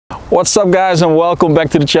What's up guys, and welcome back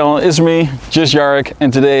to the channel. It's me, just Jarek,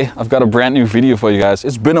 and today I've got a brand new video for you guys.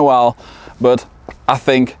 It's been a while, but I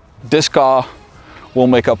think this car will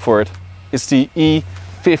make up for it. It's the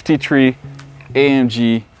E53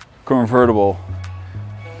 AMG Convertible.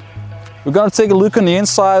 We're gonna take a look on the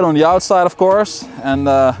inside, on the outside of course, and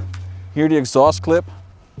hear the exhaust clip,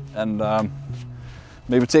 and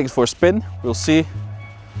maybe take it for a spin. We'll see.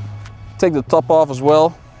 Take the top off as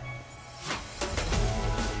well.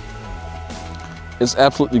 It's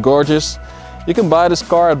absolutely gorgeous. You can buy this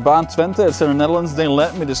car at BAAN Twente. It's in the Netherlands. They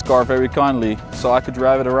lent me this car very kindly, so I could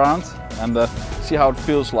drive it around and see how it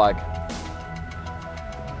feels like.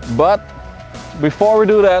 But before we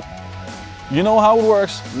do that, you know how it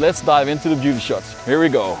works. Let's dive into the beauty shots. Here we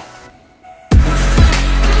go.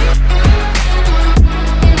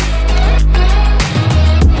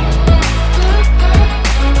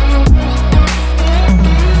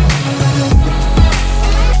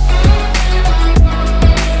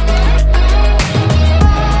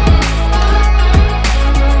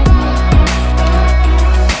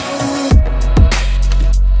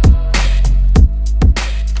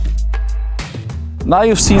 Now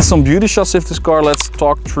you've seen some beauty shots of this car, let's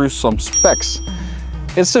talk through some specs.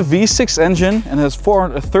 It's a V6 engine and has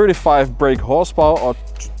 435 brake horsepower or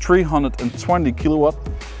 320 kilowatt.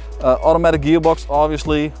 Automatic gearbox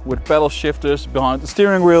obviously, with pedal shifters behind the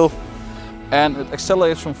steering wheel, and it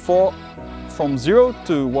accelerates from 0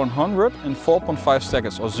 to 100 in 4.5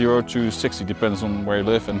 seconds, or 0 to 60, depends on where you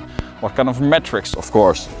live and what kind of metrics of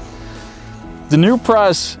course. The new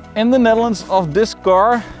price in the Netherlands of this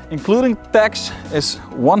car, including tax, is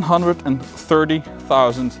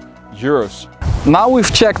 130,000 euros. Now we've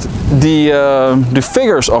checked the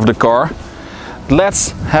figures of the car,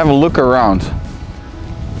 let's have a look around.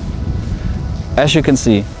 As you can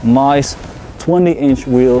see, nice 20-inch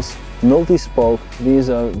wheels, multi-spoke. These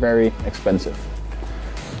are very expensive.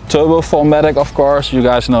 Turbo 4MATIC, of course, you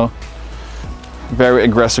guys know. Very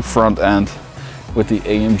aggressive front end with the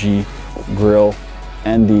AMG grille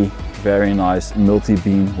and the very nice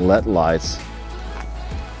multi-beam LED lights.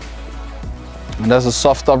 And there's a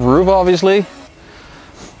soft top roof obviously.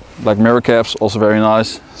 Black mirror caps, also very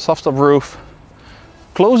nice. Soft top roof.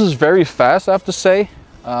 Closes very fast, I have to say.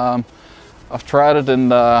 I've tried it in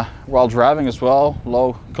while driving as well.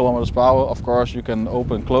 Low kilometers per hour, of course you can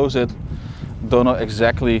open and close it. Don't know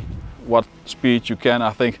exactly what speed you can.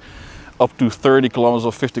 I think up to 30 kilometers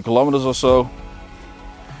or 50 kilometers or so.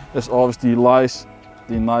 There's obviously the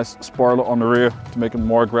nice spoiler on the rear to make it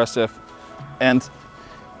more aggressive. And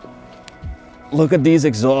look at these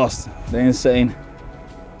exhausts, they're insane.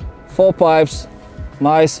 4 pipes,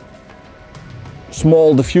 nice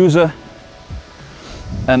small diffuser,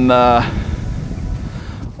 and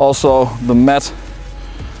also the matte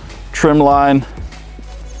trim line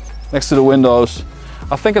next to the windows.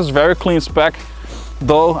 I think it's very clean spec,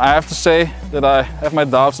 though I have to say that I have my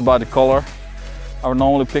doubts about the color. I would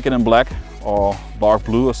normally pick it in black or dark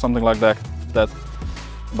blue or something like that. But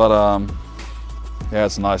yeah,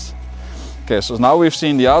 it's nice. Okay, so now we've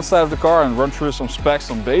seen the outside of the car and run through some specs,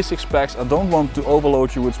 some basic specs. I don't want to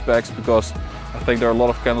overload you with specs because I think there are a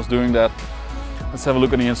lot of channels doing that. Let's have a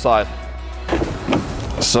look on the inside.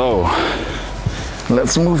 So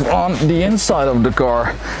let's move on the inside of the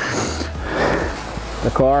car.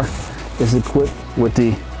 The car is equipped with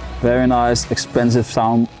the very nice expensive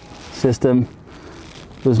sound system.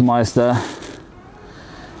 Meister.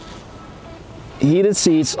 Heated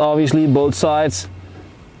seats, obviously, both sides.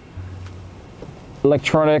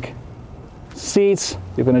 Electronic seats,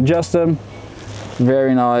 you can adjust them.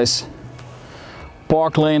 Very nice.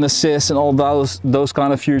 Park lane assist and all those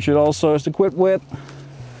kind of features also is equipped with.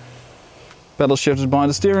 Pedal shifters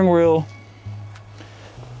behind the steering wheel.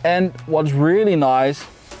 And what's really nice,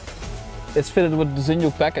 it's fitted with the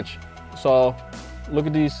Zinho package. So look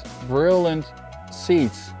at these brilliant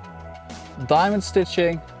seats, diamond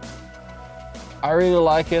stitching. I really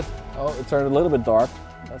like it. Oh, it turned a little bit dark.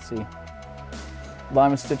 Let's see.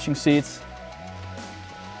 Diamond stitching seats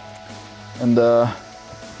and the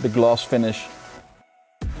gloss finish.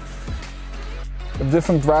 The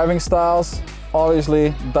different driving styles,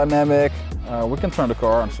 obviously dynamic. We can turn the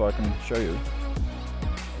car on so I can show you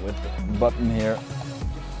with the button here.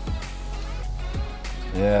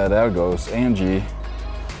 Yeah, there it goes, AMG.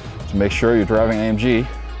 To make sure you're driving AMG.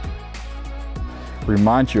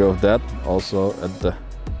 Remind you of that also at the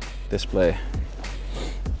display.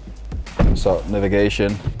 So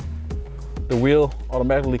navigation. The wheel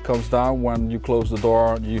automatically comes down when you close the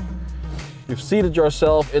door. You've seated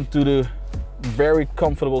yourself into the very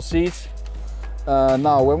comfortable seats.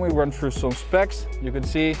 Now when we run through some specs, you can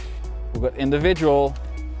see we've got individual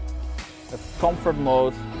It's comfort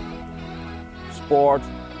mode, sport,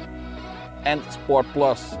 and sport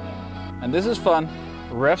plus. And this is fun.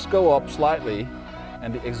 Revs go up slightly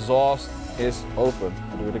and the exhaust is open.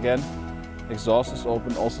 I'll do it again. Exhaust is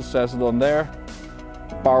open, also says it on there.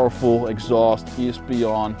 Powerful exhaust, ESP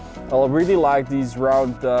on. I really like these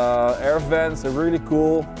round air vents, they're really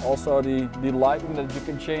cool. Also the lighting that you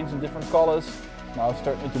can change in different colors. Now it's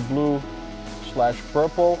turning into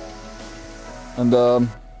blue/purple. And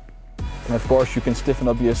of course you can stiffen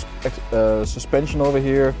up your suspension over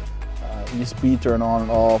here. ESP turn on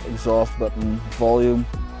and off, exhaust button, volume,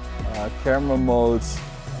 camera modes.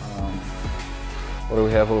 What do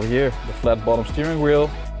we have over here? The flat bottom steering wheel.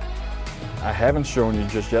 I haven't shown you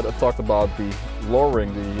just yet. I talked about the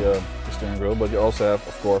lowering the steering wheel, but you also have,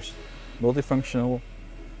 of course, multifunctional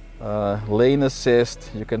lane assist.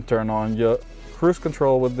 You can turn on your cruise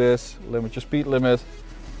control with this, limit your speed limit,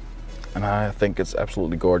 and I think it's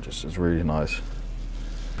absolutely gorgeous. It's really nice.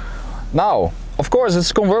 Now, of course,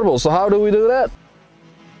 it's convertible. So how do we do that?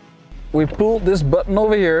 We pull this button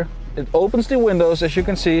over here. It opens the windows, as you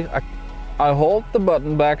can see. I hold the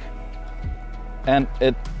button back, and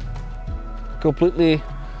it completely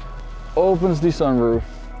opens the sunroof.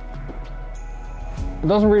 It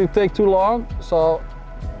doesn't really take too long, so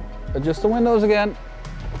adjust the windows again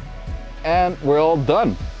and we're all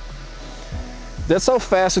done. That's how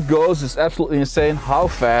fast it goes. It's absolutely insane how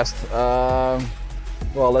fast.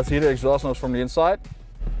 Well, let's hear the exhaust notes from the inside.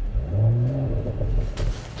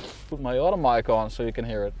 Put my auto mic on so you can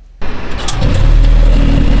hear it.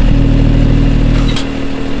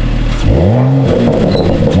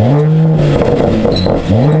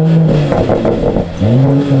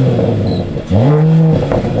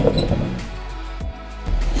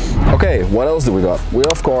 Okay, what else do we got? We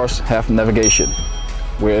of course have navigation.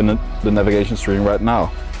 We're in the navigation screen right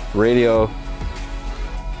now. Radio,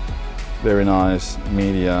 very nice,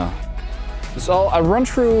 media. So I run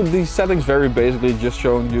through these settings very basically, just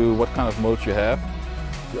showing you what kind of modes you have.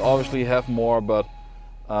 You obviously have more, but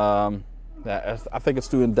yeah, I think it's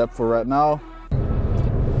too in depth for right now.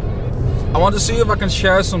 I want to see if I can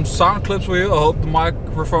share some sound clips with you. I hope the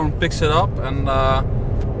microphone picks it up, and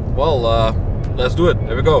well, let's do it.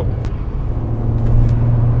 Here we go.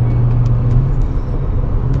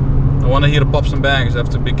 I want to hear the pops and bangs. I have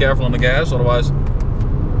to be careful on the gas, otherwise.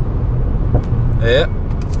 Yeah.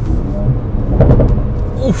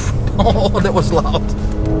 Oof! Oh, that was loud.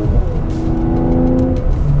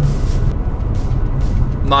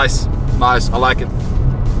 Nice, nice. I like it.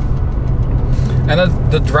 And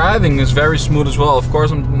the driving is very smooth as well. Of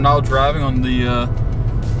course, I'm now driving on the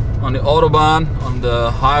autobahn, on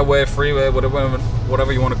the highway, freeway,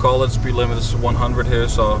 whatever you want to call it. Speed limit is 100 here,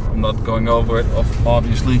 so I'm not going over it.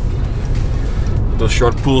 Obviously, those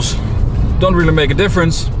short pulls don't really make a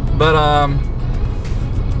difference, but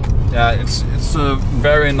yeah, it's a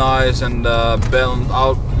very nice and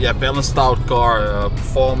balanced out car,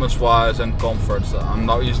 performance-wise and comfort. So I'm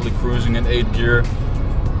now easily cruising in 8th gear.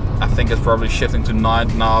 I think it's probably shifting to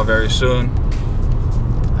 9th now very soon,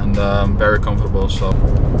 and very comfortable. So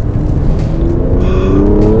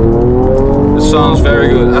it sounds very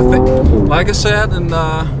good. I think, like I said, and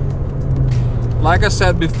like I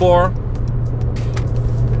said before,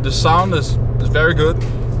 the sound is very good.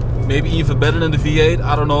 Maybe even better than the V8.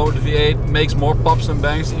 I don't know. The V8 makes more pops and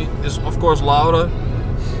bangs. It's of course louder,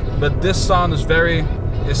 but this sound is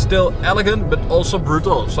still elegant, but also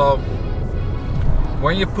brutal. So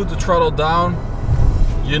when you put the throttle down,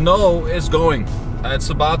 you know it's going. It's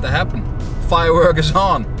about to happen. Firework is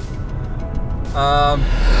on.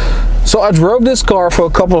 So I drove this car for a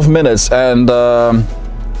couple of minutes, and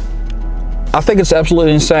I think it's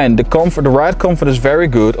absolutely insane. The ride comfort is very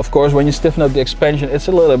good. Of course, when you stiffen up the expansion, it's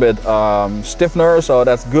a little bit stiffer, so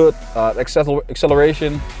that's good.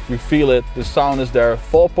 Acceleration, you feel it. The sound is there.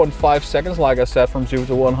 4.5 seconds, like I said, from 0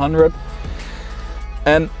 to 100.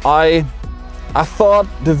 And I thought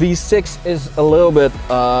the V6 is a little bit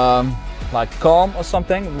like calm or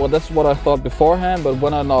something. Well, that's what I thought beforehand, but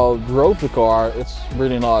when I now drove the car, it's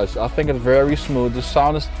really nice. I think it's very smooth. The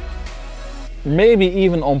sound is maybe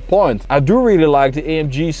even on point. I do really like the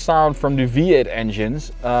AMG sound from the V8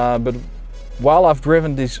 engines, but while I've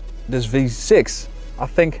driven this V6, I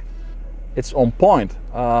think it's on point.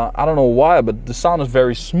 I don't know why, but the sound is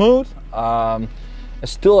very smooth. It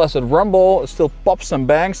still has a rumble, it still pops and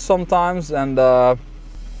bangs sometimes, and I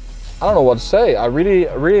don't know what to say. I really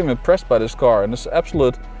am impressed by this car, and it's an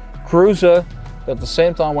absolute cruiser. But at the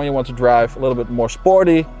same time, when you want to drive a little bit more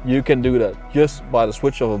sporty, you can do that just by the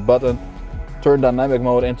switch of a button. Turn dynamic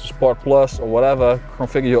mode into Sport Plus or whatever,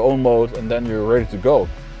 configure your own mode, and then you're ready to go.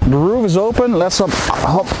 The roof is open. Let's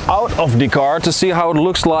hop out of the car to see how it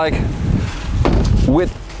looks like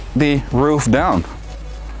with the roof down.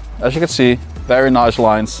 As you can see, very nice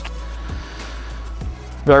lines.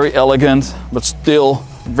 Very elegant, but still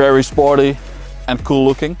very sporty and cool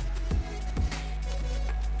looking.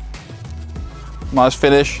 Nice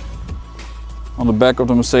finish on the back of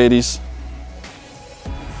the Mercedes.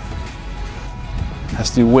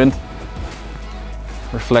 Has the wind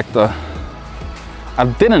reflector. I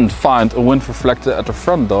didn't find a wind reflector at the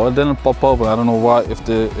front though. It didn't pop open. I don't know why,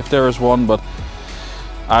 if there is one, but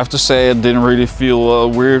I have to say it didn't really feel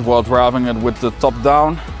weird while driving it with the top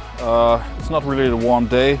down. It's not really a warm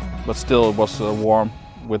day, but still it was warm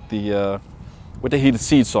with the heated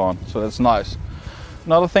seats on, so that's nice.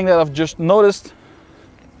 Another thing that I've just noticed,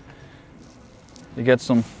 you get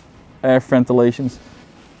some air ventilations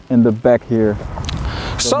in the back here.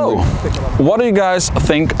 So, what do you guys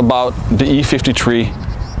think about the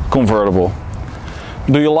E53 convertible?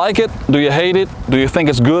 Do you like it? Do you hate it? Do you think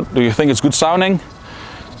it's good? Do you think it's good sounding?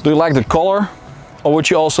 Do you like the color? Or would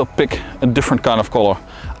you also pick a different kind of color?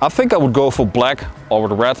 I think I would go for black or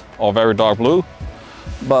with red or very dark blue.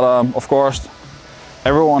 But of course,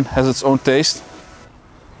 everyone has its own taste.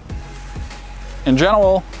 In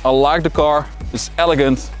general, I like the car. It's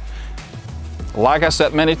elegant. Like I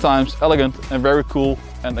said many times, elegant and very cool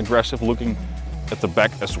and aggressive looking at the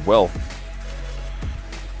back as well.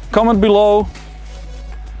 Comment below,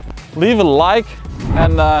 leave a like,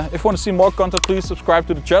 and if you want to see more content, please subscribe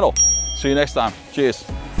to the channel. See you next time. Cheers.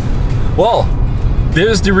 Well, this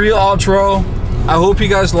is the real outro. I hope you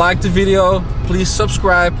guys liked the video. Please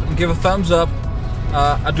subscribe and give a thumbs up.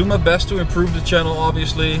 I do my best to improve the channel,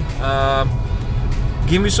 obviously.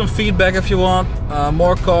 Give me some feedback if you want,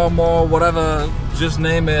 more car, more whatever, just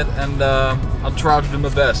name it, and I'll try to do my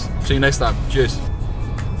best. See you next time. Cheers.